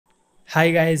Hi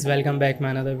guys, welcome back to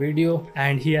another video,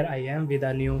 and here I am with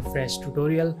a new fresh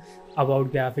tutorial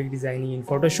about graphic designing in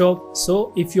Photoshop.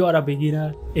 So if you are a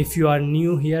beginner, if you are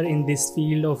new here in this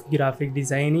field of graphic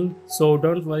designing, so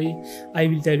don't worry, I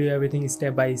will tell you everything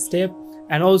step by step,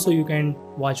 and also you can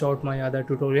watch out my other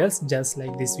tutorials just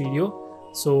like this video.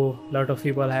 So a lot of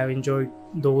people have enjoyed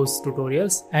those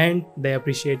tutorials and they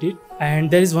appreciate it. And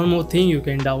there is one more thing, you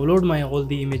can download my all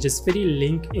the images free,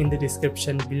 link in the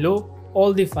description below.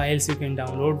 All the files you can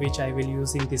download which I will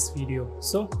use in this video,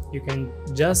 so you can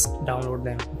just download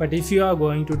them. But if you are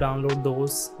going to download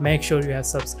those, make sure you have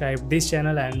subscribed this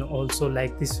channel and also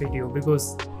like this video,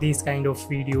 because these kind of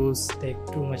videos take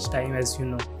too much time, as you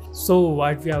know. So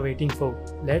what we are waiting for,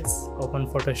 let's open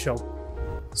Photoshop.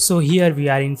 So here we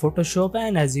are in Photoshop,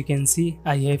 and as you can see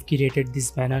I have created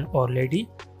this banner already.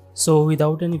 So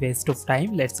without any waste of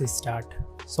time, let's start.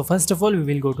 So first of all, we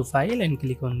will go to file and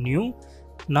click on new.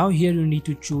 Now here you need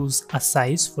to choose a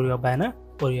size for your banner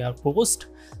or your post.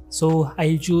 So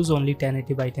I'll choose only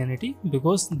 1080 by 1080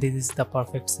 because this is the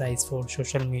perfect size for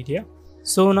social media.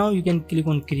 So now you can click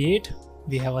on create.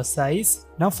 We have a size.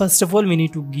 Now first of all, we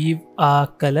need to give a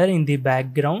color in the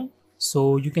background.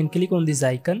 So you can click on this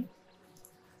icon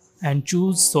and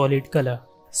choose solid color.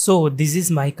 So this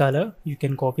is my color. You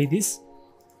can copy this,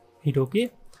 hit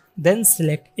OK. Then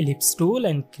select ellipse tool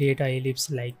and create a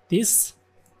ellipse like this.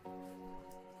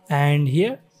 And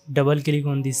here double click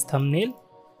on this thumbnail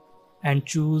and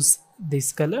choose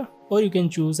this color, or you can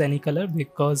choose any color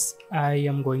because I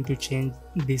am going to change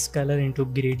this color into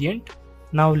gradient.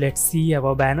 Now let's see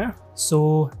our banner.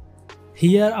 So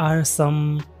here are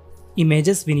some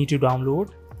images we need to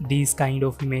download, these kind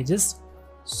of images.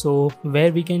 So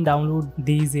where we can download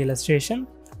these illustration,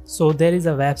 so there is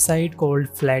a website called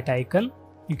Flat Icon.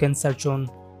 You can search on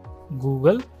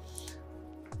Google,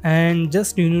 and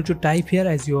just you need to type here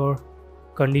as your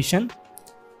condition.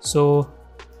 So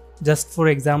just for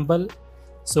example,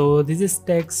 so this is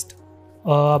text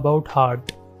about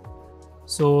heart,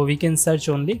 so we can search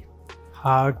only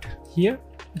heart here.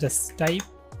 Just type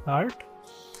heart,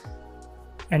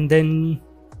 and then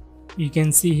you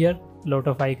can see here lot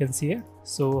of icons here.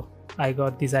 So I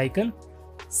got this icon,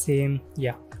 same,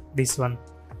 yeah, this one.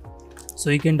 So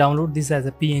you can download this as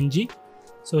a PNG.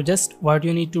 So just what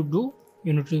you need to do,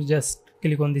 you need to just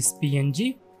click on this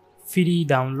PNG, free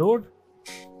download.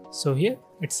 So here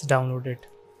it's downloaded.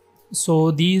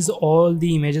 So these all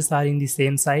the images are in the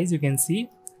same size, you can see.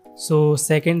 So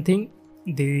second thing,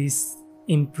 this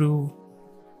improve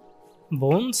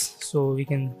bones. So we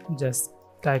can just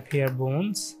type here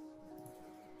bones.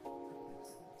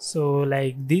 So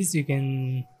like this, you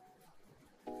can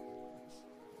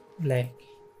like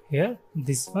here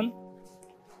this one.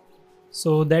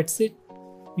 So that's it.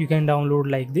 You can download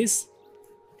like this.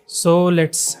 So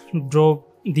let's drop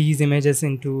these images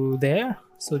into there.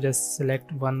 So just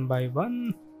select one by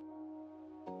one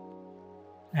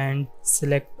and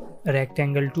select a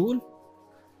rectangle tool.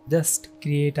 Just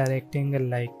create a rectangle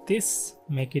like this,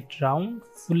 make it round,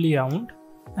 fully round.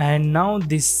 And now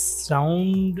this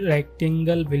round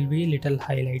rectangle will be little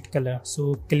highlight color.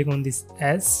 So click on this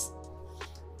S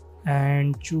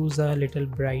and choose a little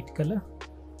bright color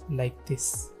like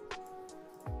this.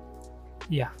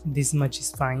 Yeah, this much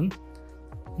is fine.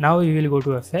 Now we will go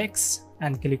to effects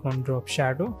and click on drop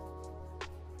shadow,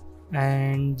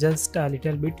 and just a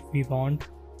little bit we want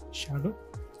shadow,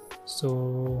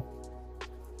 so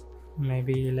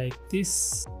maybe like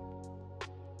this.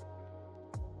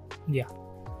 Yeah,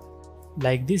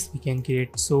 like this we can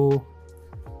create. So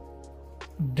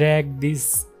drag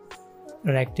this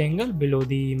rectangle below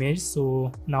the image,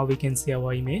 so now we can see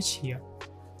our image here.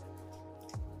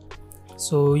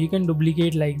 So you can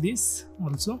duplicate like this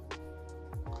also.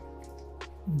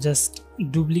 Just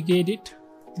duplicate it.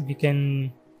 We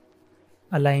can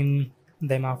align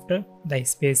them after the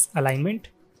space alignment.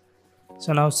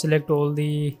 So now select all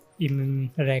the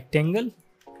rectangle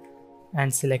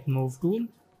and select move tool.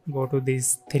 Go to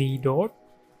this three dot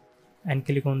and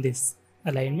click on this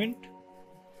alignment.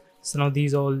 So now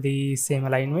these all the same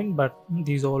alignment, but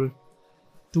these all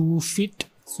too fit.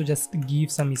 So just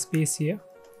give some space here.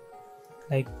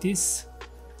 Like this,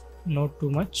 not too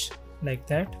much, like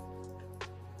that,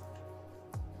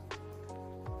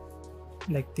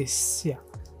 like this. Yeah,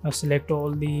 now select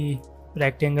all the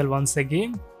rectangle once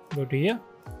again, go to here,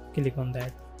 click on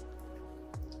that.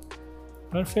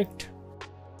 Perfect.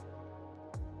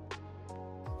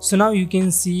 So now you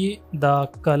can see the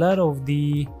color of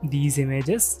these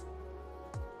images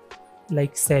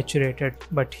like saturated,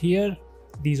 but here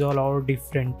these all are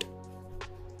different.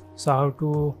 So how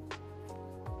to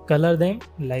color them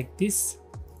like this?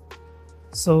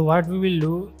 So what we will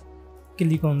do,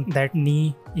 click on that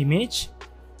knee image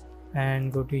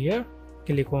and go to here,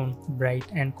 click on bright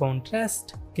and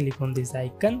contrast, click on this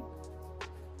icon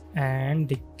and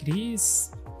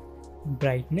decrease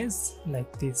brightness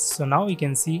like this. So now you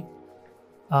can see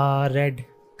a red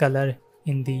color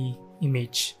in the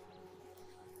image.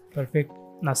 Perfect.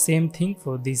 Now same thing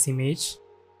for this image.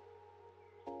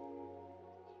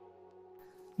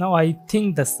 Now I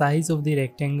think the size of the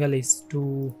rectangle is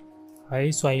too high,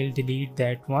 so I'll delete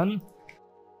that one.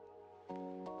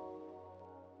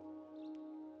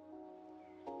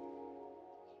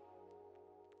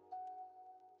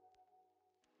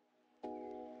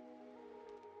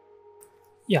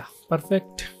 Yeah,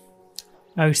 perfect.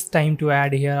 Now it's time to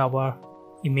add here our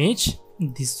image,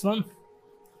 this one,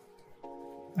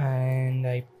 and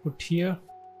I put here,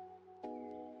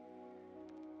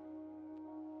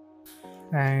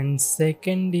 and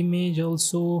second image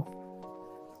also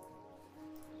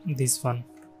this one.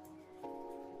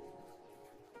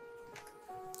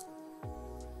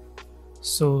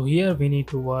 So here we need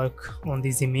to work on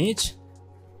this image.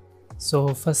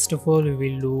 So first of all we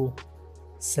will do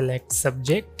select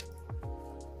subject.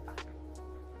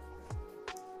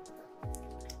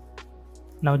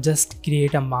 Now just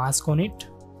create a mask on it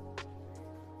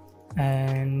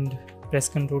and press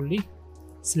Ctrl D,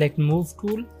 select move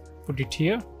tool, put it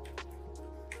here,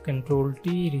 Ctrl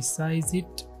T, resize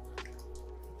it.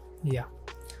 Yeah,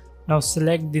 now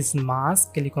select this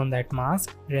mask, click on that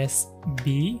mask, press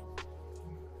B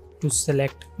to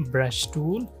select brush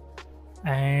tool,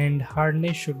 and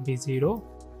hardness should be 0.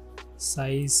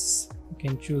 Size, you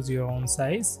can choose your own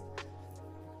size,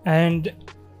 and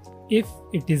if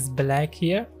it is black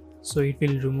here, so it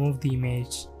will remove the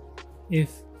image.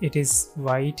 If it is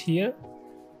white here,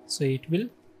 so it will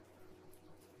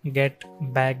get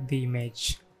back the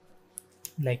image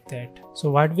like that. So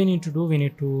what we need to do, we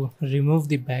need to remove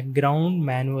the background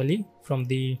manually from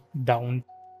the down.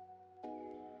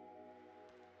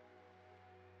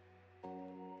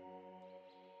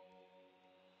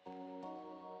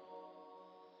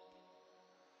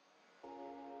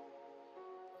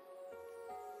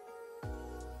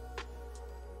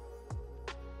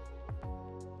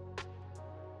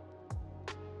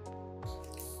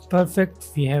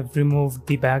 Perfect, we have removed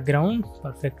the background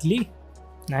perfectly.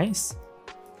 Nice.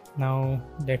 Now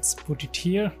let's put it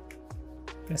here,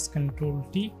 press Ctrl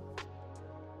T,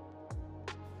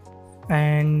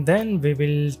 and then we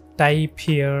will type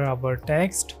here our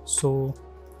text. So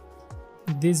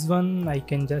this one I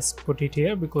can just put it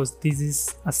here because this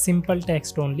is a simple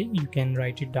text only, you can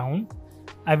write it down.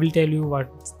 I will tell you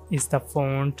what is the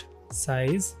font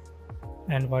size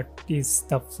and what is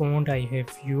the font I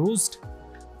have used.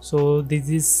 So this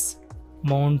is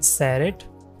Mont Serret,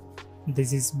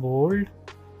 this is bold,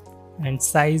 and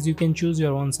size you can choose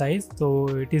your own size, so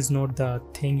it is not the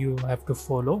thing you have to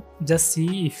follow. Just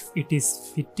see if it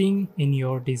is fitting in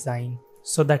your design.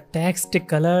 So the text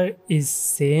color is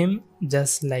same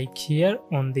just like here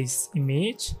on this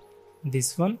image,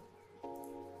 this one,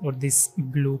 or this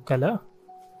blue color.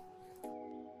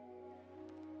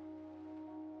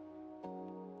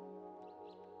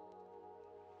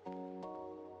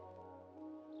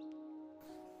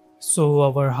 So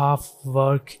our half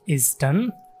work is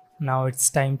done. Now it's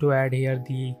time to add here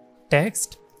the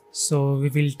text. So we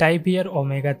will type here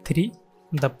omega 3,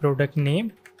 the product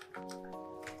name,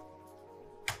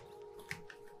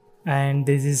 and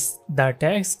this is the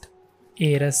text,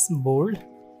 Eris bold.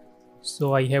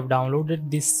 So I have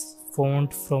downloaded this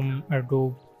font from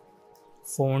Adobe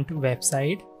font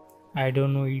website. I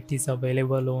don't know it is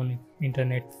available on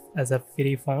internet as a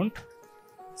free font,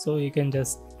 so you can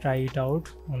just try it out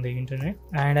on the internet,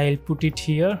 and I'll put it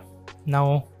here.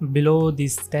 Now below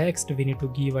this text we need to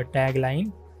give a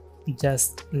tagline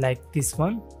just like this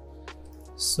one.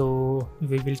 So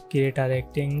we will create a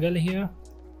rectangle here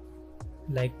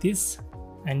like this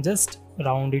and just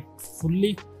round it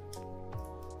fully,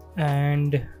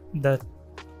 and the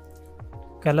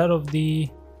color of the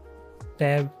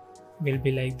tab will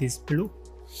be like this blue,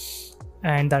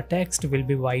 and the text will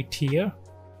be white here.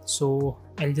 So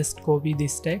I'll just copy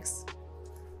this text.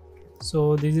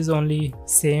 So this is only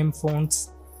same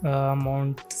fonts,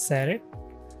 Mont Serret,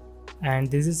 and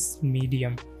this is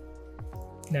medium.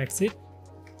 That's it.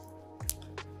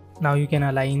 Now you can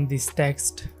align this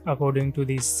text according to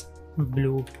this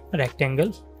blue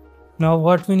rectangle. Now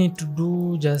what we need to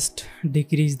do, just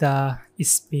decrease the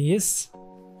space,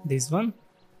 this one.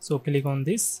 So click on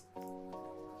this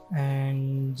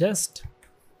and just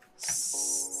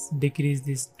decrease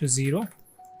this to 0.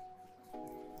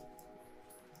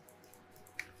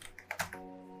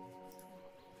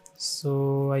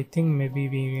 So So I think maybe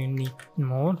we need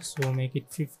more, so make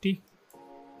it 50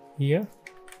 here.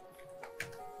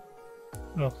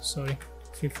 Oh sorry,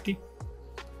 50.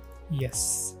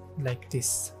 Yes, like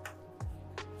this.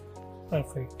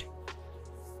 Perfect.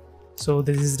 So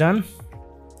this is done.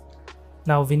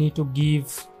 Now we need to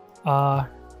give a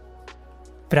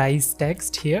price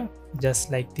text here, just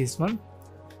like this one.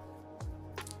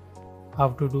 How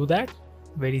to do that?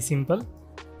 Very simple.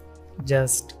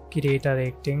 Just create a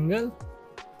rectangle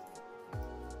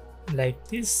like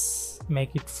this,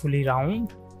 make it fully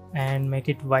round and make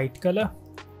it white color.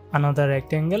 Another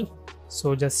rectangle,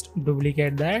 so just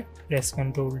duplicate that, press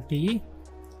Ctrl T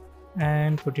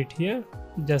and put it here.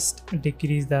 Just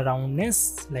decrease the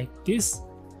roundness like this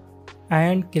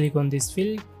and click on this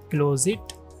fill, close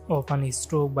it, open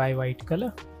stroke by white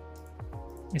color.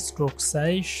 Stroke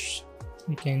size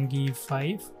we can give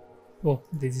 5. Oh,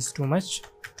 this is too much.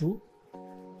 2.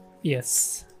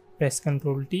 Yes, press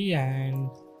Ctrl T and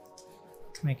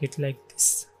make it like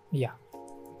this. Yeah,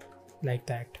 like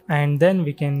that. And then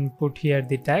we can put here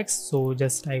the text, so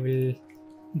just I will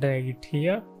drag it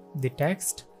here, the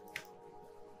text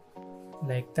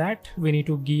like that. We need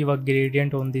to give a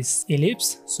gradient on this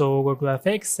ellipse, so go to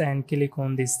FX and click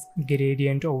on this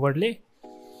gradient overlay.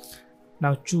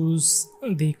 Now choose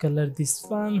the color this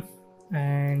one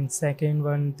and second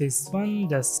one this one.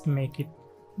 Just make it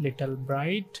little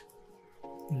bright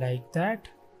like that.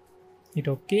 Hit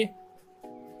OK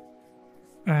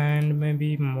and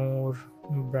maybe more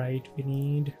bright we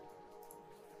need.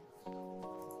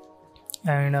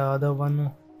 And other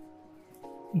one,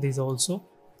 this also.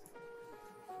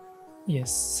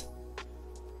 Yes,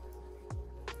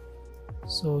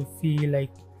 so if we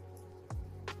like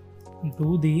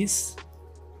do this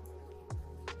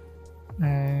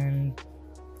and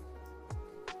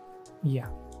yeah,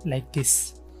 like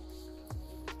this.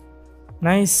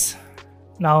 Nice.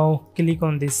 Now click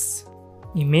on this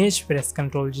image, press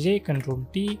Ctrl J, Ctrl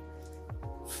T,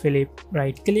 flip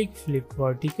right click, flip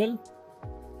vertical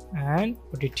and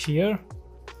put it here.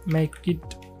 Make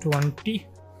it 20.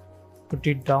 Put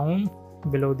it down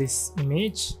below this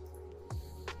image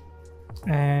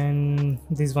and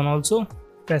this one also.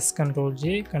 Press Ctrl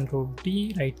J, Ctrl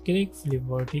T, right click, flip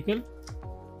vertical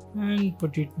and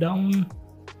put it down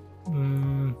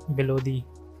below the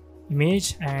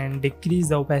image and decrease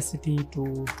the opacity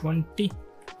to 20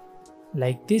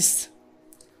 like this.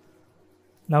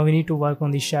 Now we need to work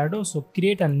on the shadow, so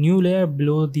create a new layer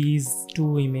below these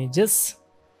two images.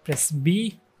 Press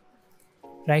B,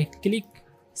 right click,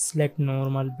 select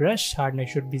normal brush, hardness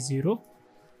should be 0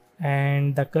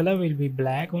 and the color will be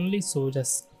black only, so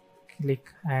just click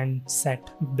and set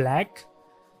black.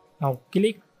 Now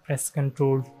click, press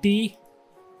Ctrl T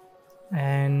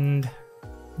and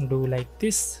do like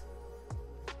this.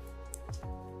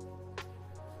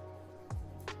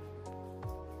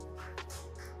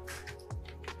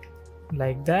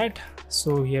 Like that.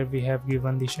 So here we have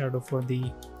given the shadow for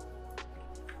the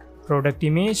product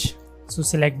image. So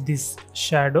select this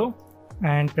shadow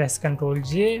and press Ctrl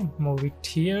J, move it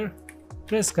here,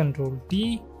 press Ctrl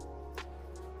T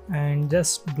and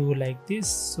just do like this.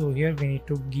 So here we need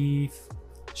to give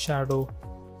shadow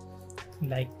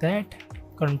like that.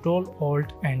 Control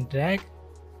Alt and drag,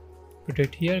 put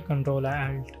it here, Control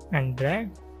Alt and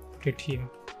drag, put it here.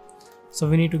 So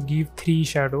we need to give 3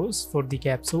 shadows for the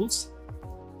capsules.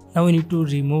 Now we need to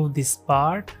remove this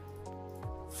part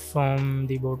from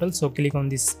the bottle, so click on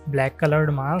this black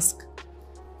colored mask,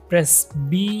 press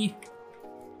B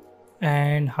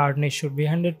and hardness should be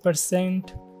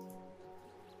 100%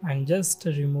 and just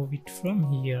remove it from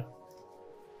here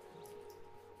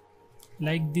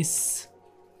like this.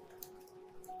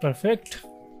 Perfect.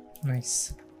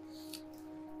 Nice.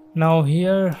 Now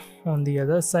here on the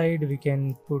other side we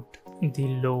can put the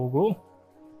logo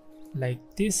like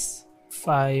this.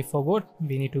 I forgot,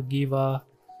 we need to give a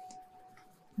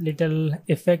little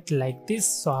effect like this.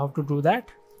 So how to do that?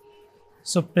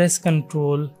 So press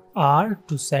Ctrl R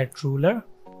to set ruler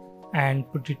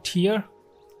and put it here.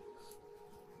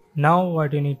 Now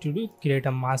what you need to do, create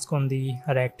a mask on the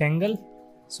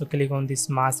rectangle. So click on this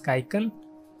mask icon,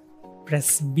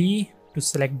 press B to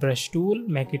select brush tool,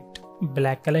 make it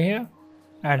black color here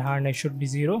and hardness should be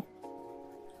 0.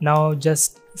 Now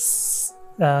just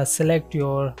select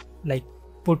your,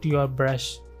 put your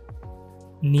brush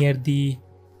near the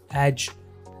edge,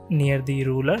 near the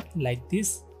ruler like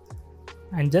this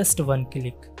and just one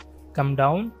click, come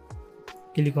down,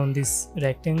 click on this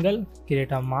rectangle,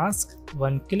 create a mask,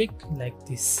 one click like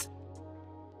this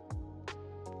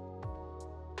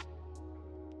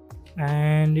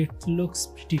and it looks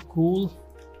pretty cool.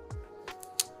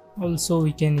 Also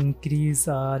we can increase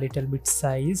a little bit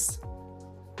size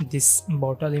this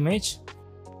bottle image.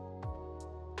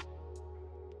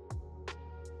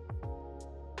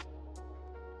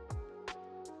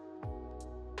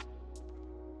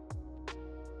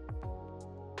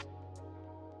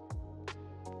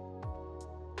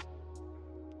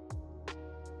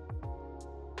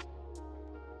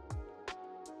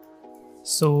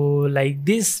 So like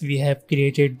this we have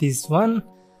created this one.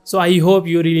 So I hope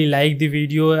you really like the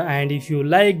video, and if you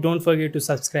like, don't forget to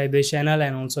subscribe the channel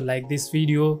and also like this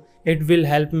video. It will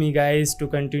help me guys to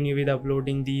continue with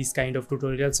uploading these kind of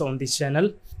tutorials on this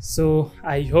channel. So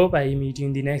I hope I meet you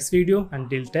in the next video.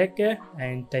 Until take care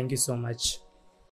and thank you so much.